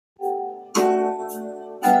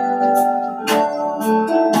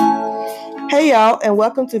Hey y'all, and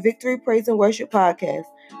welcome to Victory Praise and Worship Podcast.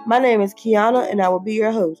 My name is Kiana, and I will be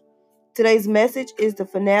your host. Today's message is the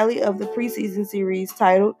finale of the preseason series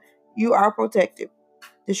titled, You Are Protected.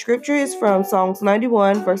 The scripture is from Psalms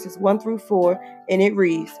 91, verses 1 through 4, and it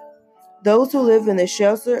reads, Those who live in the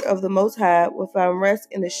shelter of the Most High will find rest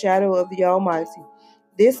in the shadow of the Almighty.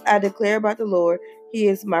 This I declare about the Lord. He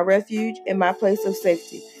is my refuge and my place of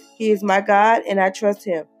safety. He is my God, and I trust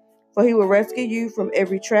him. For he will rescue you from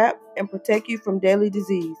every trap and protect you from deadly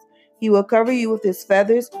disease. He will cover you with his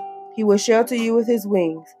feathers. He will shelter you with his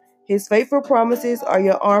wings. His faithful promises are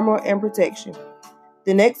your armor and protection.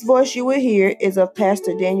 The next voice you will hear is of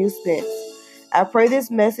Pastor Daniel Spence. I pray this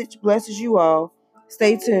message blesses you all.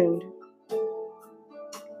 Stay tuned.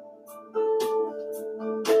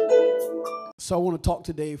 So I want to talk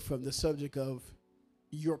today from the subject of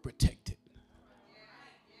you're protected.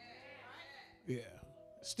 Yeah.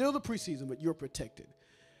 Still the preseason, but you're protected.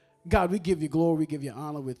 God, we give you glory, we give you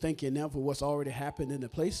honor. We thank you now for what's already happened in the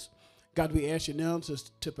place. God, we ask you now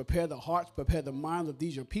to prepare the hearts, prepare the minds of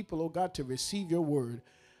these your people, oh God, to receive your word.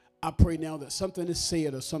 I pray now that something is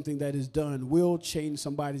said or something that is done will change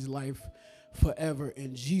somebody's life forever.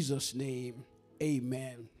 In Jesus' name,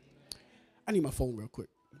 amen. I need my phone real quick.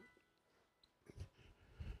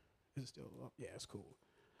 Is it still up? Yeah, it's cool.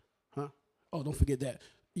 Huh? Oh, don't forget that.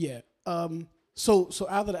 Yeah. So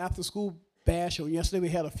after the after school bash on yesterday, we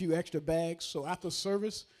had a few extra bags. So after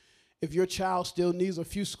service, if your child still needs a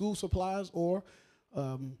few school supplies, or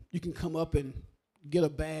you can come up and get a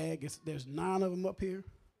bag. There's 9 of them up here.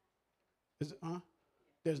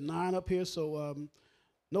 There's 9 up here. So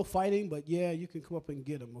no fighting, but yeah, you can come up and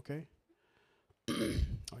get them. Okay.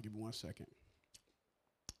 I'll give you 1 second.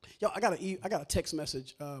 Yo, I got a text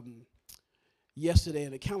message yesterday,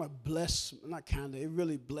 and it kind of it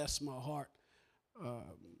really blessed my heart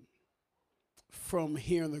from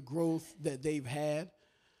hearing the growth that they've had.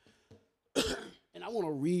 And I want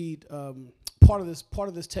to read part of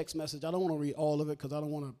this text message. I don't want to read all of it because I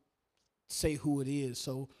don't want to say who it is.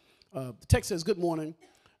 So the text says, "Good morning.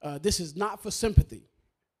 This is not for sympathy,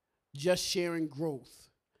 just sharing growth.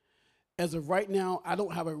 As of right now, I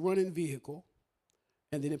don't have a running vehicle."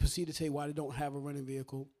 And then it proceeded to tell you why they don't have a running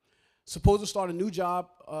vehicle. Supposed to start a new job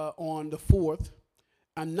on the 4th.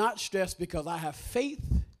 I'm not stressed because I have faith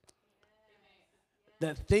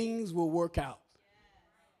that things will work out.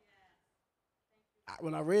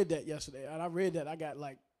 When I read that yesterday, I got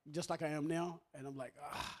just like I am now, and I'm like,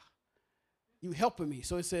 you helping me.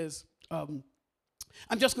 So it says, I'm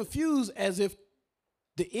just confused as if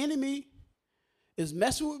the enemy is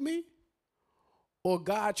messing with me or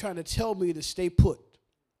God trying to tell me to stay put.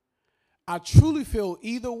 I truly feel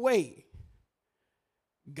either way,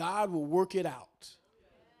 God will work it out.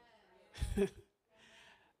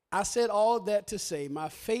 I said all that to say my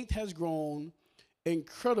faith has grown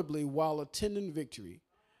incredibly while attending Victory.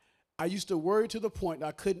 I used to worry to the point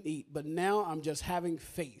I couldn't eat, but now I'm just having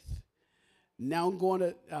faith. Now I'm going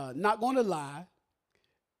to not going to lie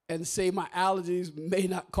and say my allergies may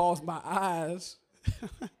not cause my eyes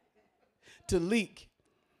to leak,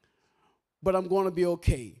 but I'm going to be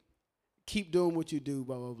okay. Keep doing what you do,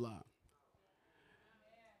 blah, blah, blah.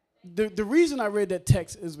 The reason I read that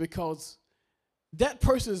text is because that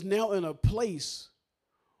person is now in a place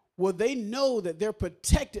where they know that they're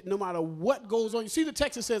protected no matter what goes on. You see the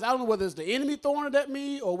text that says, I don't know whether it's the enemy throwing it at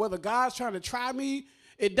me or whether God's trying to try me.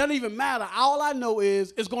 It doesn't even matter. All I know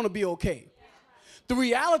is it's going to be okay. The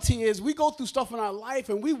reality is we go through stuff in our life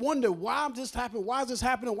and we wonder, why this happening? Why is this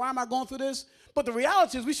happening? Why am I going through this? But the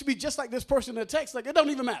reality is we should be just like this person in the text. Like, it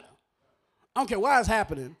doesn't even matter. I don't care why it's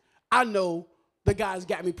happening. I know the God's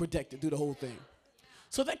got me protected through the whole thing.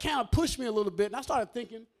 So that kind of pushed me a little bit, and I started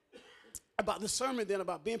thinking about the sermon then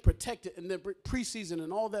about being protected and the preseason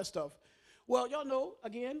and all that stuff. Well, y'all know,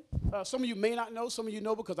 again, some of you may not know, some of you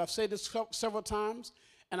know because I've said this several times,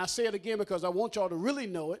 and I say it again because I want y'all to really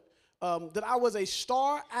know it, that I was a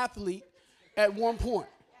star athlete at one point.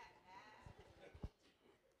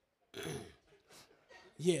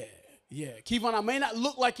 Yeah. Kevon, I may not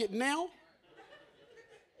look like it now,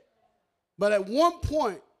 but at one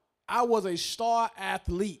point, I was a star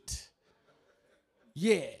athlete.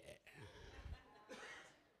 Yeah.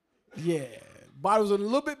 Body was in a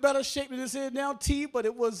little bit better shape than this is now, but I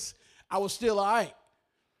was still all right.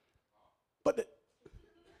 But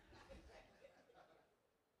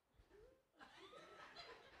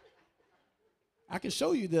I can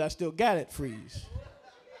show you that I still got it, Freeze.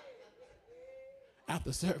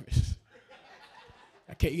 After service.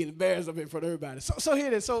 I can't get embarrassed up in front of everybody. So here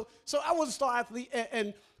it is. So I was a star athlete,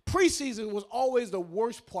 and preseason was always the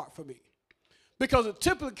worst part for me Because it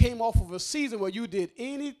typically came off of a season where you did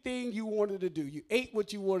anything you wanted to do. You ate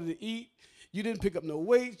what you wanted to eat. You didn't pick up no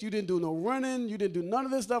weights. You didn't do no running. You didn't do none of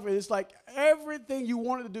this stuff. And it's like everything you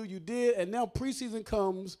wanted to do, you did. And now preseason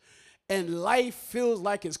comes, and life feels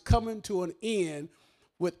like it's coming to an end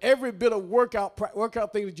with every bit of workout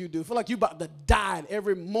thing that you do. Feel like you're about to die at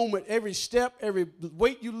every moment, every step, every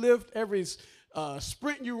weight you lift, every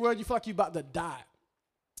sprint you run. You feel like you're about to die.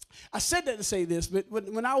 I said that to say this, but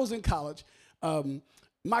when I was in college,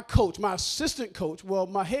 my assistant coach, well,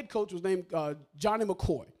 my head coach was named Johnny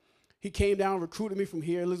McCoy. He came down and recruited me from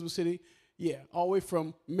here, Elizabeth City. Yeah, all the way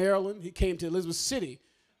from Maryland. He came to Elizabeth City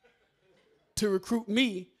to recruit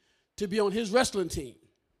me to be on his wrestling team.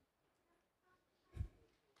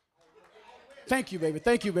 Thank you, baby.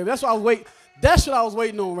 Thank you, baby. That's what I was waiting. That's what I was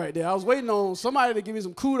waiting on right there. I was waiting on somebody to give me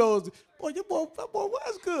some kudos. Boy, your boy,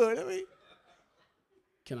 that's good. I mean,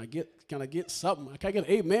 can I get something? Can I get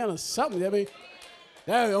an amen or something? I mean,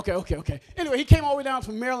 okay. Anyway, he came all the way down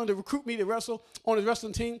from Maryland to recruit me to wrestle on his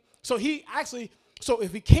wrestling team. So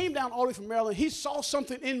if he came down all the way from Maryland, he saw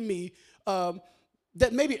something in me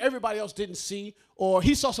that maybe everybody else didn't see, or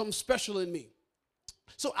he saw something special in me.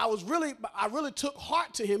 So I really took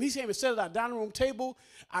heart to him. He came and sat at our dining room table.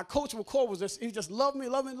 Our coach McCoy he just loved me.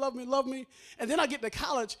 And then I get to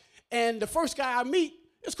college, and the first guy I meet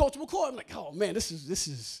is Coach McCoy. I'm like, oh man, this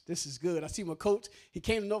is good. I see my coach. He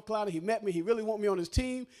came to North Carolina. He met me. He really want me on his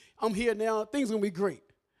team. I'm here now. Things are gonna be great.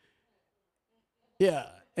 Yeah.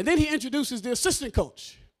 And then he introduces the assistant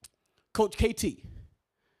coach, Coach KT.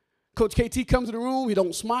 Coach KT comes to the room. He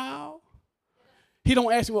don't smile. He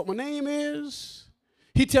don't ask me what my name is.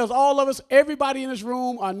 He tells all of us, everybody in this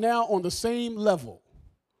room are now on the same level.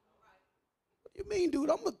 What do you mean, dude?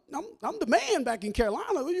 I'm the man back in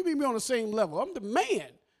Carolina. What do you mean we're on the same level? I'm the man.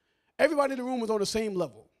 Everybody in the room was on the same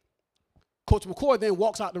level. Coach McCoy then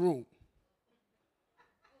walks out the room.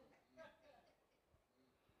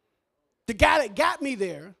 The guy that got me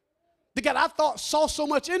there, the guy that I thought saw so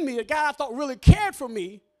much in me, the guy I thought really cared for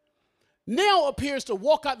me, now appears to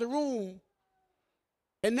walk out the room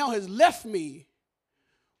and now has left me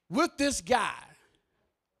with this guy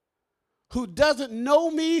who doesn't know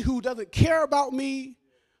me, who doesn't care about me,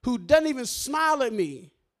 who doesn't even smile at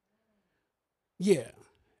me. Yeah.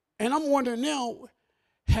 And I'm wondering now,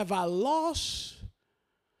 have I lost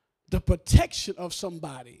the protection of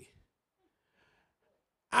somebody?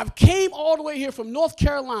 I've came all the way here from North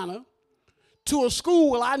Carolina to a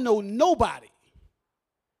school where I know nobody.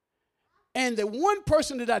 And the one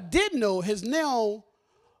person that I did know has now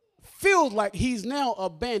feels like he's now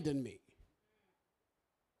abandoned me.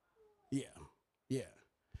 Yeah.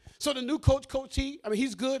 So the new coach, Coach T, I mean,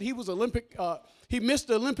 he's good. He was Olympic. He missed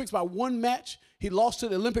the Olympics by one match. He lost to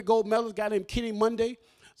the Olympic gold medalist, a guy named Kenny Monday.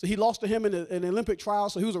 So he lost to him in the Olympic trial.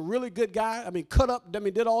 So he was a really good guy. I mean, cut up,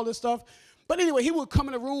 did all this stuff. But anyway, he would come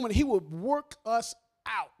in the room and he would work us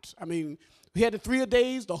out. I mean, we had the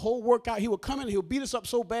 3-a-days, the whole workout. He would come in and he would beat us up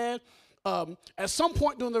so bad. At some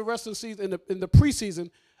point during the rest of the season, in the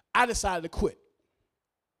preseason, I decided to quit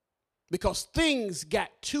because things got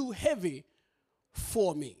too heavy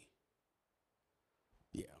for me.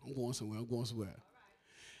 Yeah, I'm going somewhere. I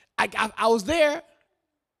was there.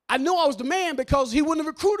 I knew I was the man because he wouldn't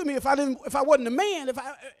have recruited me if I wasn't the man,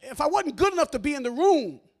 if I wasn't good enough to be in the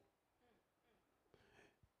room.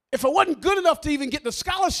 If I wasn't good enough to even get the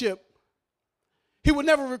scholarship, he would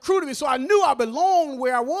never recruit me. So I knew I belonged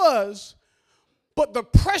where I was, but the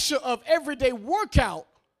pressure of everyday workout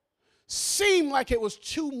seemed like it was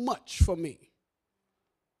too much for me.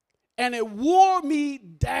 And it wore me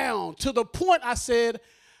down to the point I said,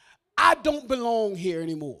 I don't belong here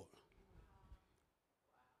anymore.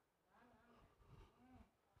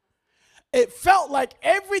 It felt like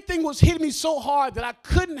everything was hitting me so hard that I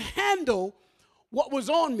couldn't handle what was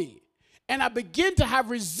on me. And I began to have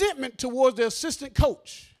resentment towards the assistant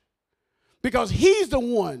coach because he's the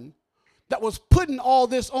one that was putting all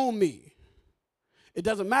this on me. It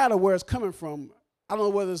doesn't matter where it's coming from. I don't know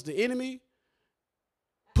whether it's the enemy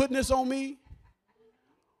putting this on me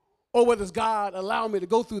or whether it's God allowing me to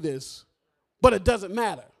go through this, but it doesn't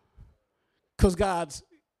matter because God's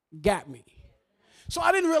got me. So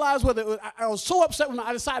I didn't realize whether I was so upset when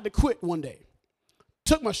I decided to quit one day.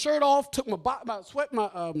 Took my shirt off, took my sweat,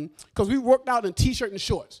 because we worked out in T-shirt and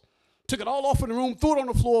shorts. Took it all off in the room, threw it on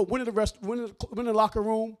the floor, went in the locker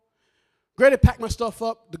room, ready to pack my stuff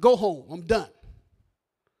up to go home. I'm done.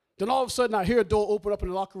 Then all of a sudden I hear a door open up in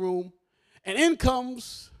the locker room, and in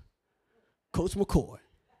comes Coach McCoy.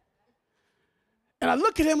 And I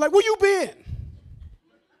look at him like, where you been?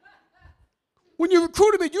 When you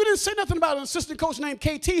recruited me, you didn't say nothing about an assistant coach named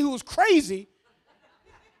KT who was crazy.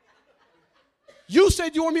 You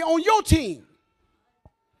said you want me on your team.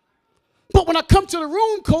 But when I come to the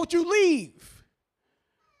room, coach, you leave.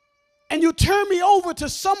 And you turn me over to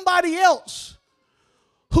somebody else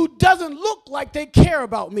who doesn't look like they care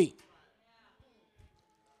about me.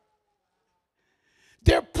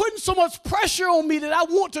 They're putting so much pressure on me that I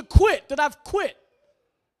want to quit, that I've quit.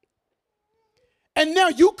 And now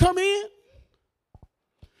you come in?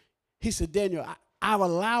 He said, Daniel, I've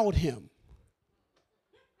allowed him.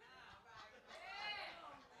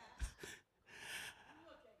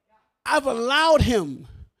 I've allowed him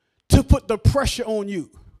to put the pressure on you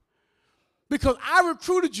because I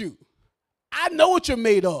recruited you. I know what you're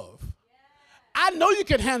made of. I know you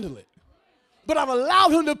can handle it. But I've allowed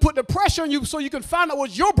him to put the pressure on you so you can find out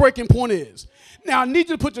what your breaking point is. Now, I need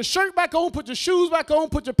you to put your shirt back on, put your shoes back on,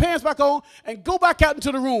 put your pants back on, and go back out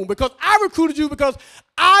into the room because I recruited you because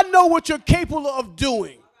I know what you're capable of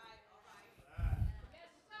doing.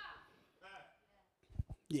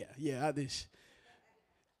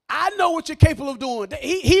 I know what you're capable of doing.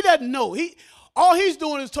 He doesn't know. All he's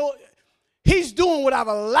doing is he's doing what I've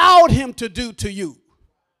allowed him to do to you,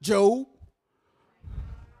 Job.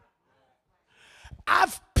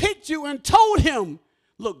 I've picked you and told him,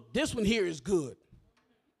 look, this one here is good.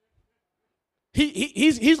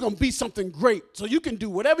 He's going to be something great. So you can do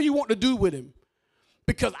whatever you want to do with him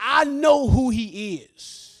because I know who he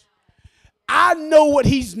is. I know what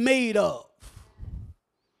he's made of.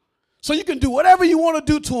 So you can do whatever you want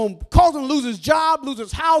to do to him, cause him to lose his job, lose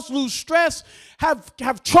his house, lose stress,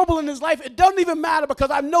 have trouble in his life. It doesn't even matter because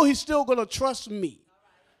I know he's still going to trust me.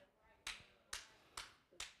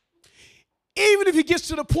 Even if he gets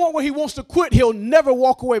to the point where he wants to quit, he'll never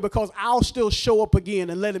walk away because I'll still show up again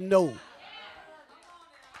and let him know.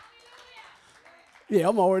 Yeah,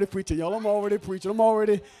 I'm already preaching, y'all. I'm already preaching. I'm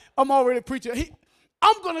already preaching.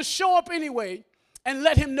 I'm going to show up anyway and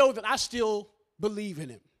let him know that I still believe in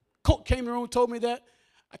him. Coach came in the room and told me that.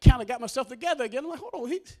 I kind of got myself together again. I'm like, hold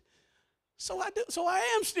on. So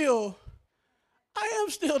I am still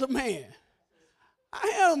the man. I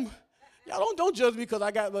am. Y'all don't judge me because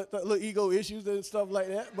I got little ego issues and stuff like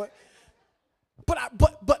that. But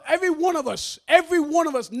every one of us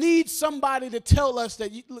needs somebody to tell us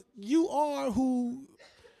that you are who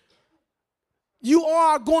you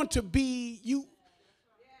are going to be.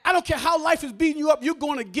 I don't care how life is beating you up. You're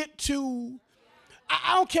going to get to.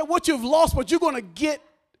 I don't care what you've lost, but you're going to get.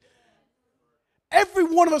 Every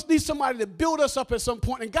one of us needs somebody to build us up at some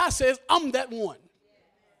point, and God says, I'm that one.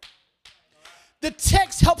 The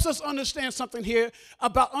text helps us understand something here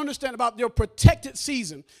about your protected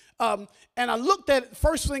season. And I looked at it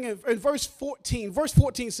first thing in verse 14. Verse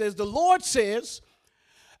 14 says, the Lord says,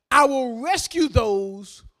 I will rescue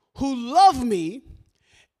those who love me.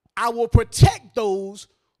 I will protect those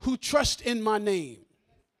who trust in my name.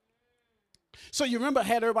 So you remember I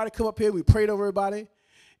had everybody come up here. We prayed over everybody.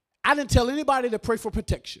 I didn't tell anybody to pray for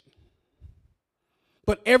protection.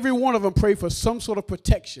 But every one of them prayed for some sort of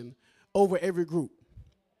protection over every group.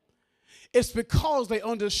 It's because they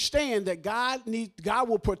understand that God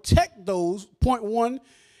will protect those. Point one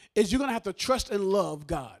is you're going to have to trust and love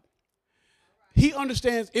God. He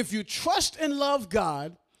understands if you trust and love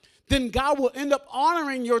God, then God will end up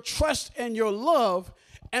honoring your trust and your love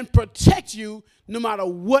and protect you no matter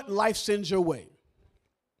what life sends your way.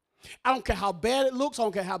 I don't care how bad it looks. I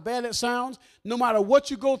don't care how bad it sounds. No matter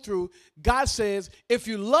what you go through, God says, if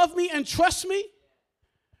you love me and trust me,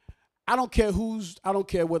 I don't care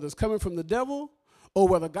whether it's coming from the devil or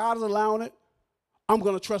whether God is allowing it. I'm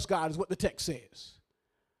going to trust God is what the text says.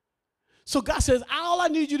 So God says, all I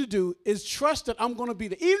need you to do is trust that I'm going to be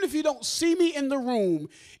there. Even if you don't see me in the room,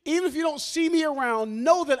 even if you don't see me around,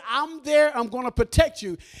 know that I'm there. I'm going to protect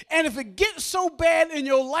you. And if it gets so bad in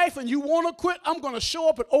your life and you want to quit, I'm going to show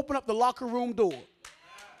up and open up the locker room door.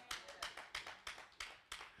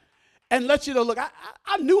 And let you know, look,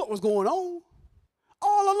 I knew what was going on.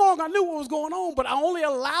 All along, I knew what was going on, but I only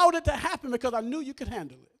allowed it to happen because I knew you could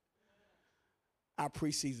handle it. Our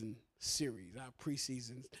preseason series, our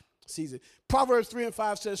preseason season. Proverbs 3 and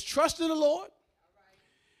 5 says, trust in the Lord.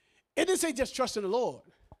 It didn't say just trust in the Lord.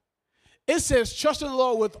 It says trust in the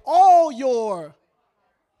Lord with all your.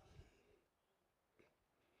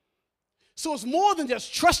 So it's more than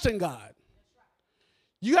just trusting God.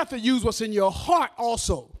 You have to use what's in your heart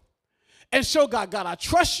also and show God, I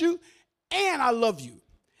trust you. And I love you.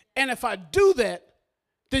 And if I do that,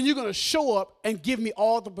 then you're going to show up and give me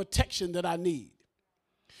all the protection that I need.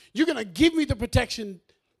 You're going to give me the protection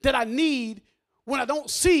that I need when I don't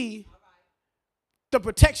see the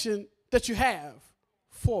protection that you have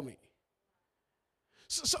for me.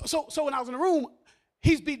 So when I was in the room,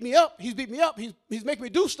 he's beat me up. He's beat me up. He's making me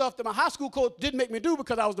do stuff that my high school coach didn't make me do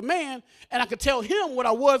because I was the man, and I could tell him what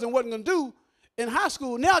I was and wasn't going to do in high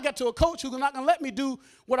school. Now I got to a coach who's not going to let me do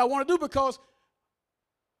what I want to do because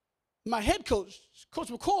my head coach, Coach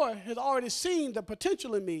McCoy, has already seen the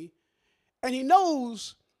potential in me, and he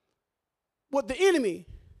knows what the enemy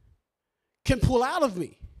can pull out of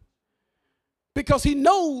me because he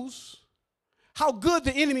knows how good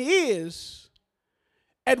the enemy is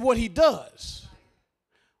at what he does.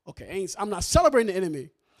 Okay, I'm not celebrating the enemy,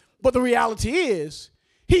 but the reality is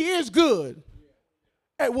he is good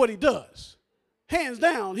at what he does. Hands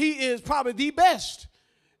down, he is probably the best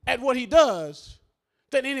at what he does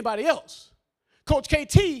than anybody else. Coach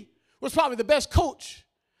KT was probably the best coach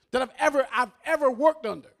that I've ever worked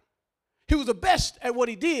under. He was the best at what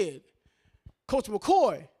he did. Coach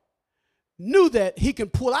McCoy knew that he can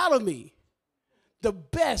pull out of me the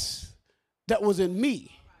best that was in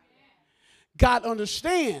me. God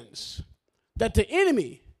understands that the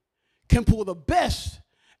enemy can pull the best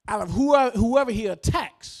out of whoever he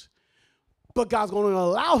attacks, but God's going to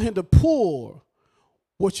allow him to pull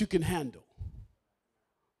what you can handle.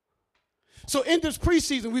 So in this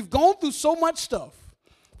preseason, we've gone through so much stuff.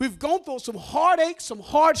 We've gone through some heartaches, some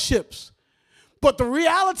hardships, but the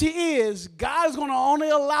reality is God is going to only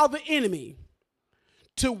allow the enemy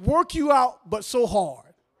to work you out, but so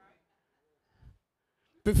hard,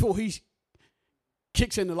 before he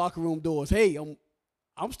kicks in the locker room doors. Hey,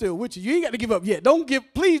 I'm still with you. You ain't got to give up yet.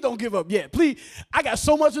 Please don't give up yet. Please, I got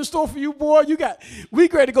so much in store for you, boy. We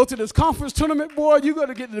ready to go to this conference tournament, boy. You got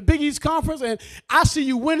to get to the Big East Conference, and I see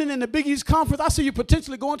you winning in the Big East Conference. I see you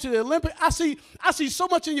potentially going to the Olympics. I see so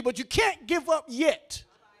much in you, but you can't give up yet.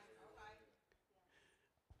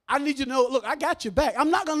 I need you to know, look, I got your back.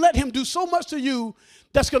 I'm not going to let him do so much to you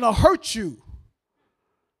that's going to hurt you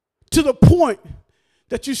to the point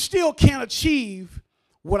that you still can't achieve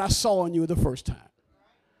what I saw in you the first time.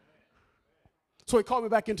 So he called me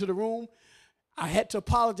back into the room. I had to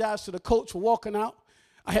apologize to the coach for walking out.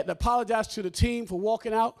 I had to apologize to the team for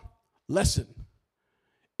walking out. Listen,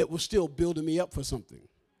 it was still building me up for something.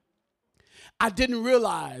 I didn't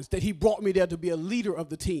realize that he brought me there to be a leader of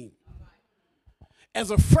the team. As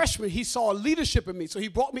a freshman, he saw leadership in me, so he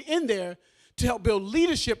brought me in there to help build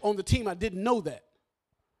leadership on the team. I didn't know that.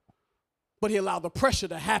 But he allowed the pressure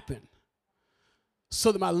to happen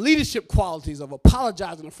so that my leadership qualities of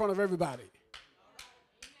apologizing in front of everybody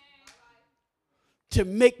to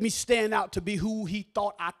make me stand out to be who he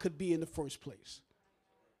thought I could be in the first place.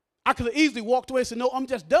 I could have easily walked away and said, no, I'm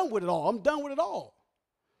just done with it all. I'm done with it all.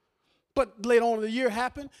 But later on in the year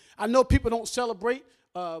happened. I know people don't celebrate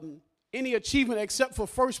any achievement except for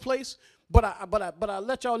first place, but I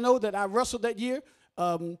let y'all know that I wrestled that year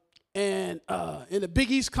and in the Big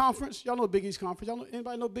East Conference. Y'all know Big East Conference?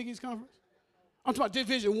 Anybody know Big East Conference? I'm talking about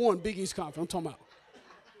Division I Big East Conference.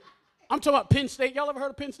 I'm talking about Penn State. Y'all ever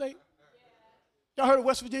heard of Penn State? Y'all heard of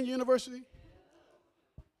West Virginia University?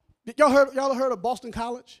 Y'all heard of Boston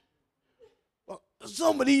College? Well,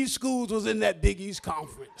 some of these schools was in that Big East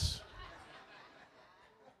Conference.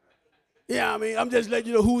 Yeah, I mean, I'm just letting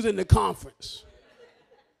you know who's in the conference.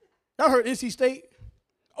 Y'all heard NC State?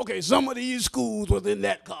 Okay, some of these schools was in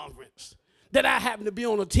that conference that I happened to be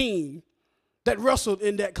on a team that wrestled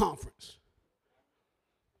in that conference.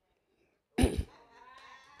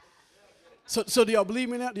 So do y'all believe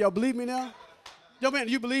me now? Do y'all believe me now? Yo, man,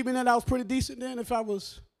 do you believe me that I was pretty decent then I'm talking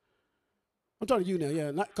to you now,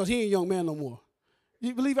 yeah, because he ain't a young man no more.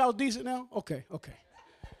 You believe I was decent now? Okay.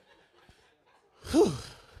 Whew.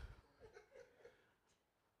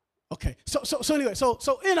 Okay, so anyway, so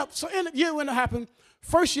end up year when it happened,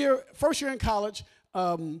 first year in college,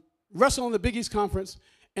 wrestled on the Big East Conference,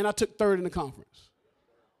 and I took third in the conference.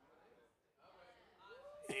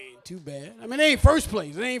 Ain't too bad. I mean, it ain't first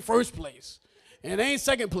place, and it ain't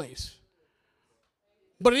second place.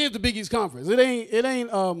 But it is the Big East Conference. It ain't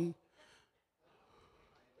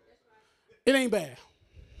bad.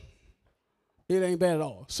 It ain't bad at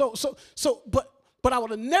all. But I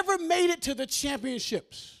would have never made it to the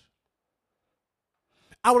championships.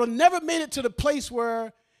 I would have never made it to the place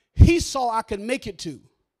where he saw I could make it to.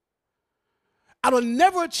 I would have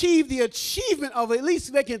never achieved the achievement of at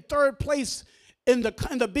least making third place in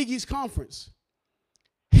the Big East Conference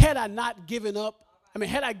had I not given up.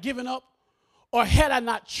 Had I given up, or had I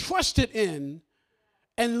not trusted in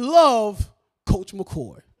and loved Coach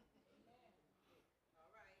McCoy.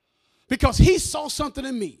 Because he saw something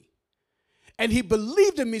in me, and he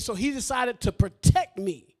believed in me, so he decided to protect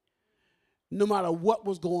me no matter what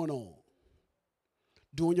was going on.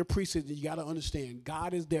 During your preseason, you got to understand,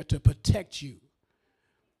 God is there to protect you.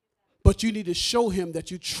 But you need to show him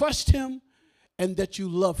that you trust him and that you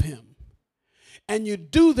love him. And you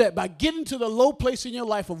do that by getting to the low place in your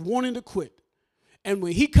life of wanting to quit. And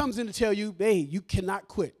when he comes in to tell you, hey, you cannot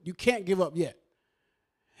quit. You can't give up yet.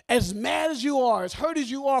 As mad as you are, as hurt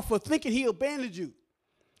as you are for thinking he abandoned you,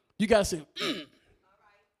 you got to say,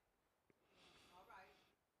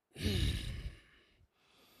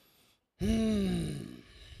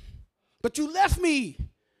 But you left me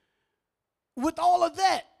with all of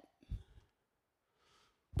that.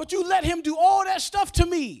 But you let him do all that stuff to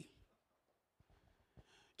me.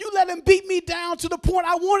 You let him beat me down to the point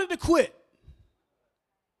I wanted to quit.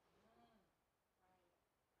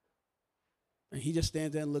 And he just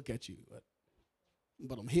stands there and look at you.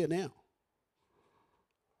 But I'm here now.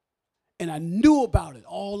 And I knew about it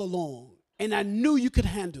all along. And I knew you could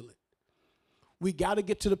handle it. We got to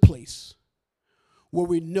get to the place where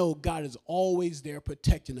we know God is always there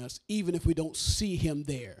protecting us, even if we don't see him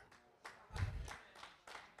there.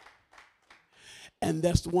 And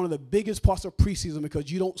that's one of the biggest parts of preseason,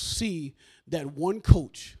 because you don't see that one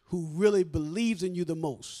coach who really believes in you the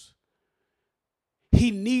most.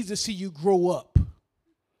 He needs to see you grow up.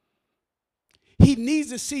 He needs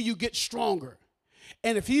to see you get stronger.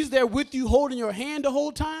 And if he's there with you holding your hand the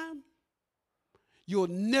whole time, you'll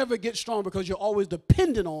never get strong because you're always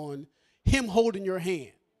dependent on him holding your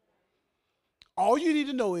hand. All you need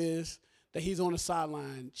to know is that he's on the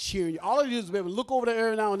sideline cheering you. All you do is be able to look over there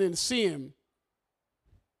every now and then and see him.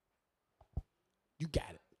 You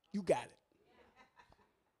got it. You got it.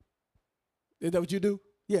 Is that what you do?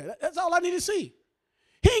 Yeah, that's all I need to see.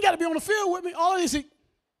 He ain't got to be on the field with me. All I need to see,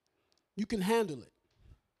 you can handle it.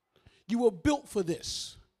 You were built for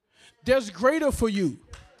this. There's greater for you.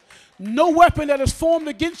 No weapon that is formed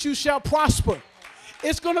against you shall prosper.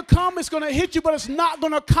 It's going to come, it's going to hit you, but it's not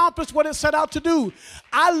going to accomplish what it set out to do.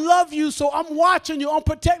 I love you, so I'm watching you, I'm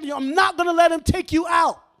protecting you. I'm not going to let him take you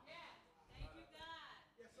out.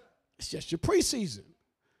 It's just your preseason.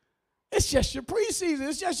 It's just your preseason.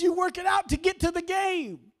 It's just you working out to get to the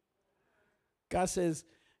game. God says,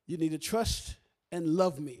 you need to trust and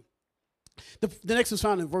love me. The next one's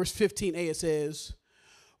found in verse 15a. It says,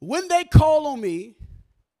 when they call on me,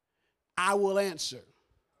 I will answer.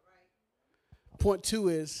 Point 2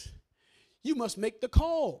 is, you must make the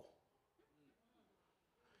call.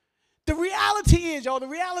 The reality is, y'all,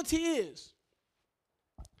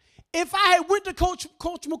 if I had went to Coach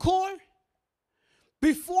McCoy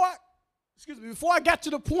before I got to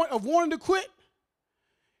the point of wanting to quit,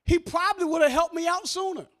 he probably would have helped me out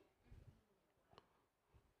sooner.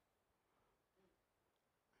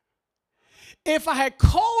 If I had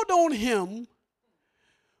called on him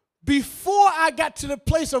before I got to the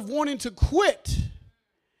place of wanting to quit,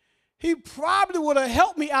 he probably would have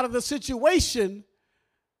helped me out of the situation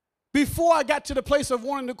before I got to the place of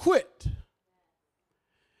wanting to quit.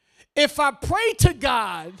 If I prayed to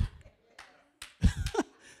God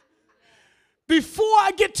before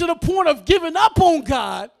I get to the point of giving up on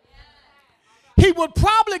God, he would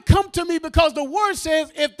probably come to me, because the word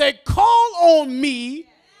says, if they call on me,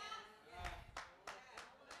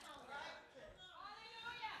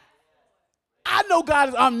 I know God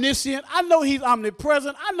is omniscient. I know he's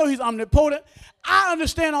omnipresent. I know he's omnipotent. I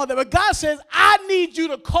understand all that. But God says, I need you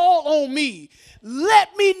to call on me.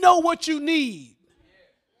 Let me know what you need.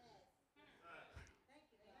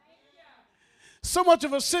 So much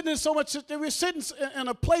of us we're sitting in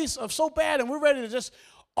a place of so bad, and we're ready to just,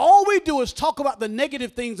 all we do is talk about the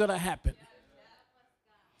negative things that are happening.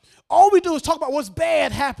 All we do is talk about what's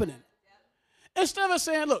bad happening. Instead of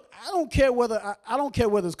saying, look, I don't care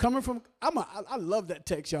whether it's coming from, I love that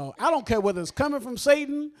text, y'all. I don't care whether it's coming from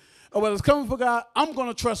Satan or whether it's coming from God. I'm going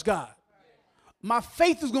to trust God. My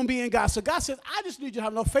faith is going to be in God. So God says, I just need you to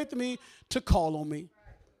have enough faith in me to call on me.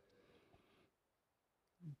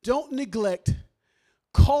 Don't neglect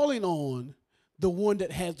calling on the one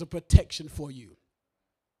that has the protection for you.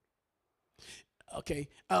 Okay,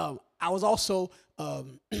 I was also a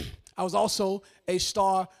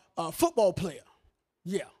star football player.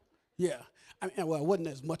 Yeah. I mean, well, I wasn't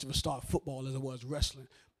as much of a star football as I was wrestling,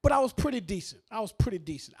 but I was pretty decent. I was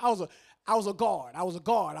a guard. I was a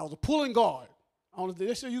pulling guard. I don't know, do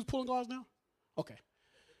they still use pulling guards now? Okay.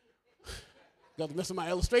 Got to mess up my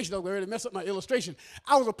illustration. I'm ready to mess up my illustration.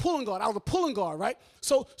 I was a pulling guard, right?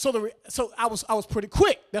 So I was pretty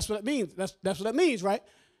quick. That's what it means. That's what that means, right?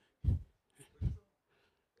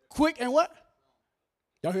 Quick and what?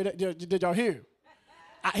 Y'all hear that? Did y'all hear him?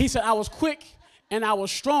 He said I was quick and I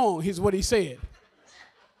was strong. Here's what he said.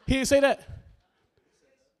 He didn't say that.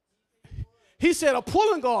 He said a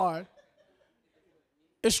pulling guard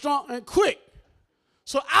is strong and quick.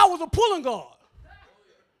 So I was a pulling guard.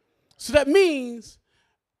 So that means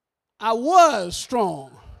I was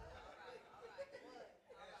strong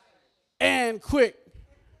and quick.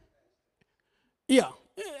 Yeah,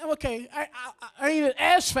 okay. I ain't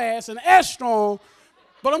as fast and as strong,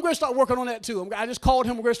 but I'm going to start working on that too. I just called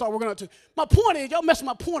him. We're going to start working on it too. My point is, y'all messing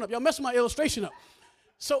my point up. Y'all messing my illustration up.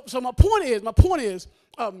 So my point is, what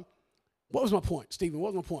was my point, Stephen?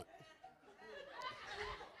 What was my point?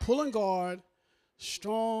 Pulling guard,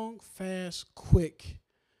 strong, fast, quick.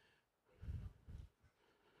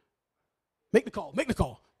 Make the call. Make the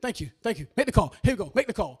call. Thank you. Thank you. Make the call. Here we go. Make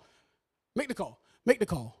the call. Make the call. Make the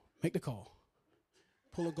call. Make the call.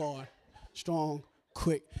 Pull a guard. Strong,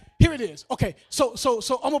 quick. Here it is. Okay. So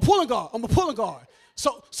I'm a pulling guard. I'm a pulling guard.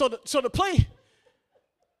 So the play.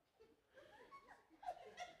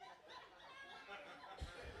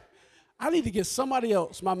 I need to get somebody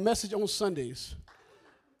else my message on Sundays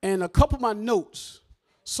and a couple of my notes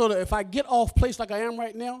so that if I get off place like I am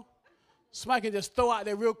right now, somebody can just throw out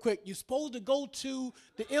there real quick. You're supposed to go to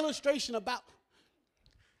the illustration about.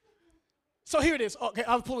 So here it is. Okay,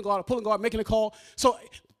 I was pulling guard, making a call. So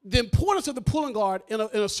the importance of the pulling guard in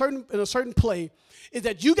a certain play is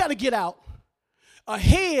that you got to get out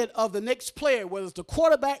ahead of the next player, whether it's the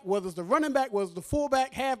quarterback, whether it's the running back, whether it's the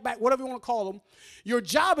fullback, halfback, whatever you want to call them. Your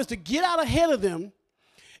job is to get out ahead of them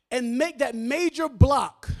and make that major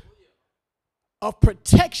block of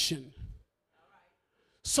protection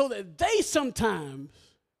so that they sometimes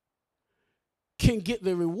can get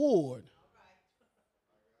the reward.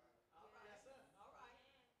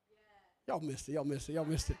 Y'all missed it.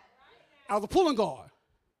 I was a pulling guard.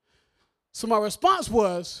 So my response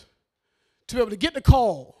was to be able to get the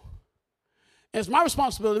call. And it's my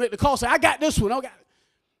responsibility to make the call, say, I got this one.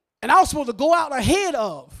 And I was supposed to go out ahead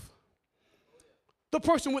of the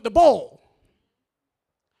person with the ball.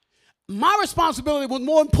 My responsibility was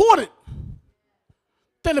more important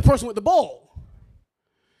than the person with the ball.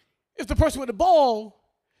 If the person with the ball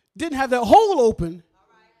didn't have that hole open,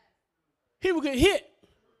 he would get hit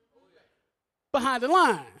behind the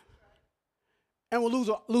line and would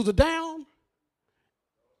lose a down,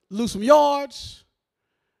 lose some yards.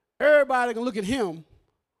 Everybody can look at him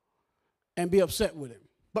and be upset with him.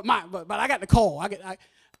 But I got the call. I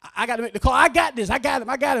got to make the call. I got this. I got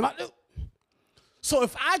him. So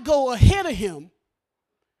if I go ahead of him,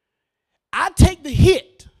 I take the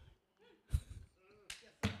hit.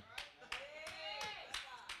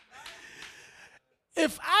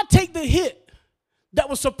 If I take the hit that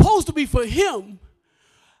was supposed to be for him,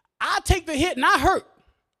 I take the hit and I hurt.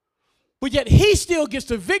 But yet he still gets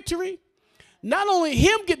the victory. Not only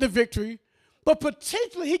him get the victory, but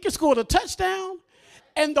potentially he can score the touchdown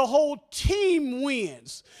and the whole team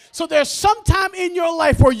wins. So there's some time in your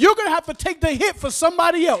life where you're going to have to take the hit for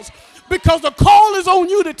somebody else because the call is on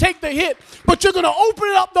you to take the hit, but you're going to open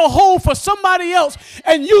it up the hole for somebody else,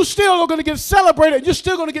 and you still are going to get celebrated, and you're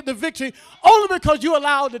still going to get the victory only because you're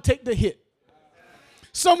allowed to take the hit.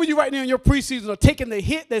 Some of you right now in your preseason are taking the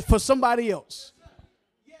hit that's for somebody else.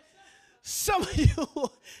 Some of you,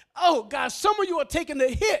 oh God, some of you are taking the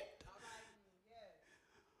hit.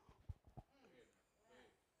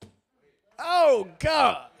 Oh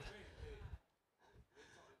God.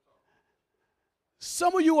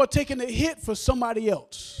 Some of you are taking the hit for somebody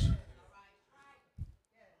else.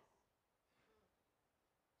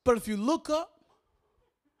 But if you look up,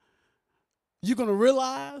 you're going to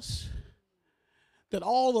realize that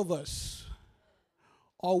all of us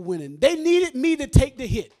are winning. They needed me to take the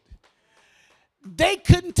hit. They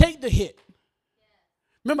couldn't take the hit.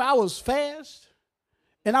 Remember, I was fast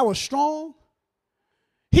and I was strong.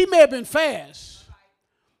 He may have been fast,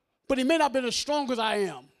 but he may not have been as strong as I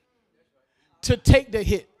am to take the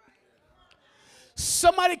hit.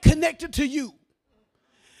 Somebody connected to you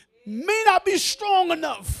may not be strong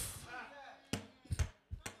enough.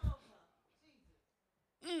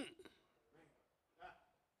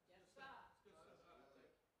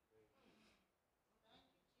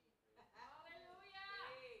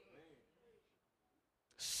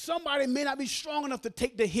 Somebody may not be strong enough to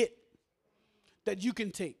take the hit that you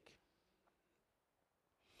can take.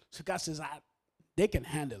 So God says, they can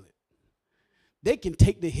handle it. They can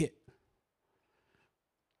take the hit.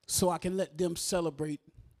 So I can let them celebrate.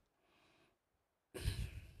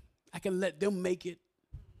 I can let them make it.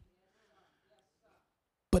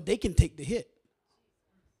 But they can take the hit.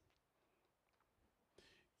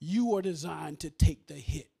 You are designed to take the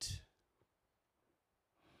hit.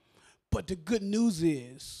 But the good news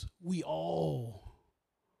is we all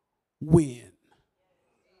win.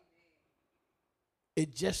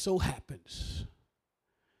 It just so happens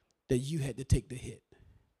that you had to take the hit.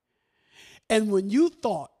 And when you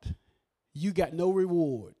thought you got no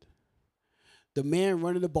reward, the man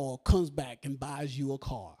running the ball comes back and buys you a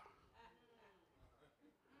car.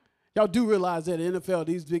 Y'all do realize that in the NFL,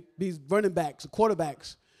 these running backs,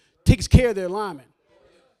 quarterbacks, takes care of their linemen.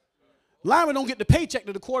 Linemen don't get the paycheck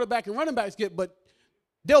that the quarterback and running backs get, but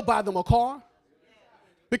they'll buy them a car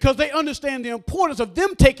because they understand the importance of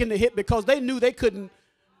them taking the hit because they knew they couldn't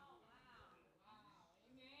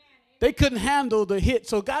handle the hit.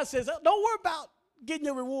 So God says, don't worry about getting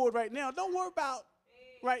your reward right now. Don't worry about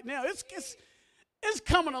right now. It's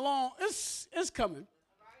coming along. It's coming.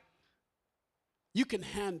 You can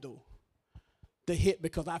handle the hit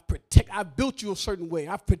because I've built you a certain way.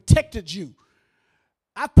 I've protected you.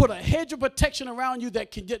 I put a hedge of protection around you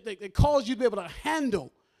that cause you to be able to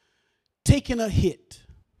handle taking a hit.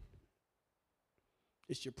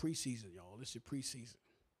 It's your preseason, y'all. It's your preseason.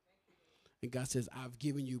 And God says, I've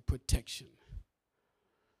given you protection.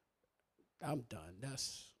 I'm done.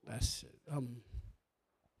 That's it.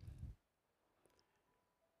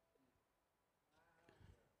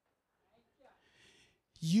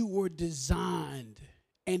 You were designed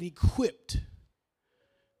and equipped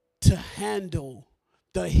to handle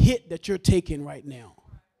the hit that you're taking right now.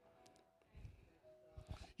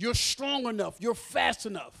 You're strong enough, you're fast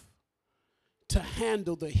enough to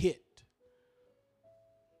handle the hit.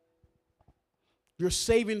 You're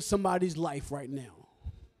saving somebody's life right now.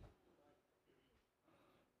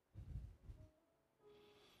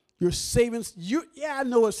 You're saving, yeah, I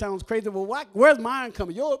know it sounds crazy, but where's mine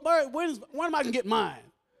coming? When am I going to get mine?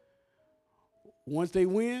 Once they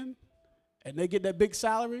win and they get that big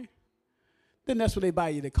salary, then that's when they buy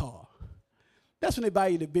you the car. That's when they buy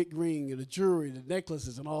you the big ring and the jewelry, the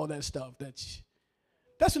necklaces and all that stuff. That's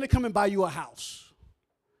when they come and buy you a house.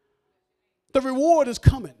 The reward is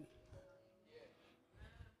coming.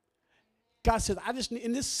 God says, I just need,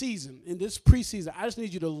 in this season, in this preseason, I just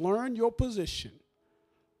need you to learn your position.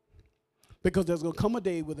 Because there's going to come a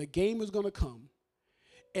day where the game is going to come,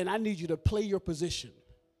 and I need you to play your position.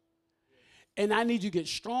 And I need you to get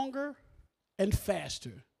stronger and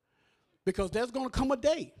faster. Because there's going to come a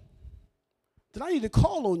day that I need to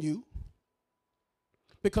call on you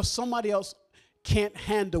because somebody else can't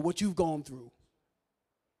handle what you've gone through.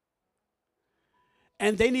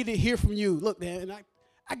 And they need to hear from you. Look, man,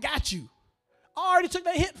 I got you. I already took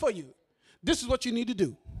that hit for you. This is what you need to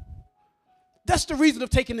do. That's the reason of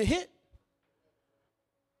taking the hit.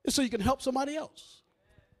 It's so you can help somebody else.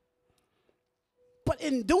 But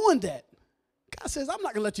in doing that, God says, I'm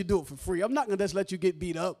not going to let you do it for free. I'm not going to just let you get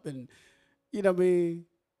beat up and, you know what I mean?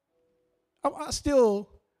 I'm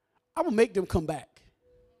going to make them come back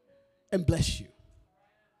and bless you.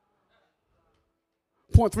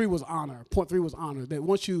 Point three was honor. Point three was honor. That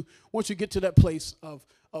once you get to that place of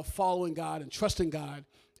following God and trusting God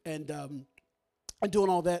and doing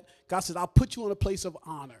all that, God says, I'll put you in a place of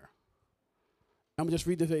honor. I'm going to just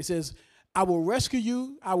read this. It says, I will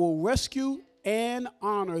rescue and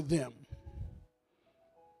honor them.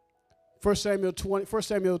 1 Samuel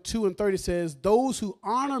 2 and 30 says, those who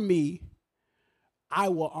honor me, I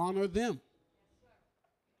will honor them.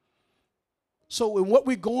 So in what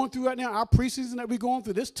we're going through right now, our preseason that we're going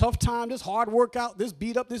through, this tough time, this hard workout, this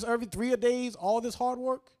beat up, this every 3 days, all this hard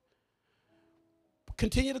work,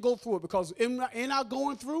 continue to go through it because in our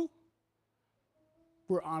going through,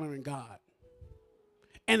 we're honoring God.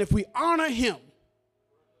 And if we honor him,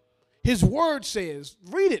 his word says,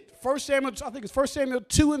 read it, 1 Samuel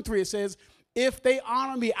 2 and 3, it says, if they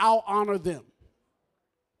honor me, I'll honor them.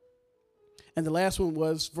 And the last one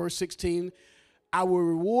was verse 16, I will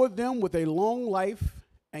reward them with a long life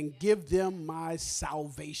and give them my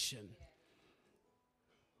salvation.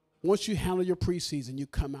 Once you handle your preseason, you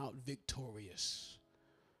come out victorious.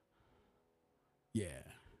 Yeah.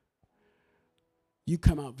 You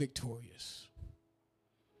come out victorious.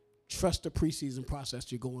 Trust the preseason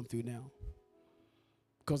process you're going through now.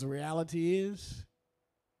 Because the reality is,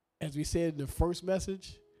 as we said in the first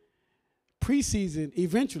message, preseason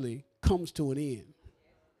eventually comes to an end.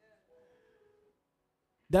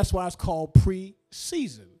 That's why it's called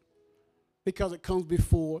preseason, because it comes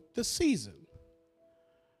before the season.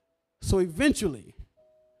 So eventually,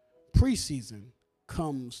 preseason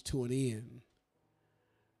comes to an end,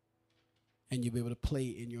 and you'll be able to play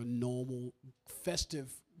in your normal, festive,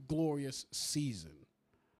 glorious season.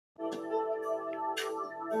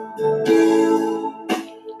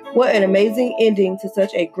 What an amazing ending to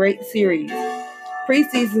such a great series.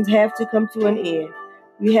 Preseasons have to come to an end.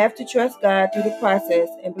 We have to trust God through the process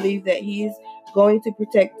and believe that He is going to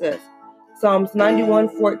protect us. Psalms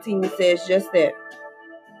 91:14 says just that.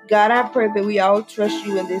 God, I pray that we all trust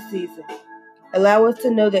you in this season. Allow us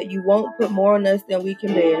to know that you won't put more on us than we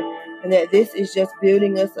can bear, and that this is just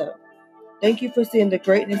building us up. Thank you for seeing the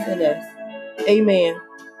greatness in us. Amen.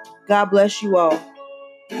 God bless you all.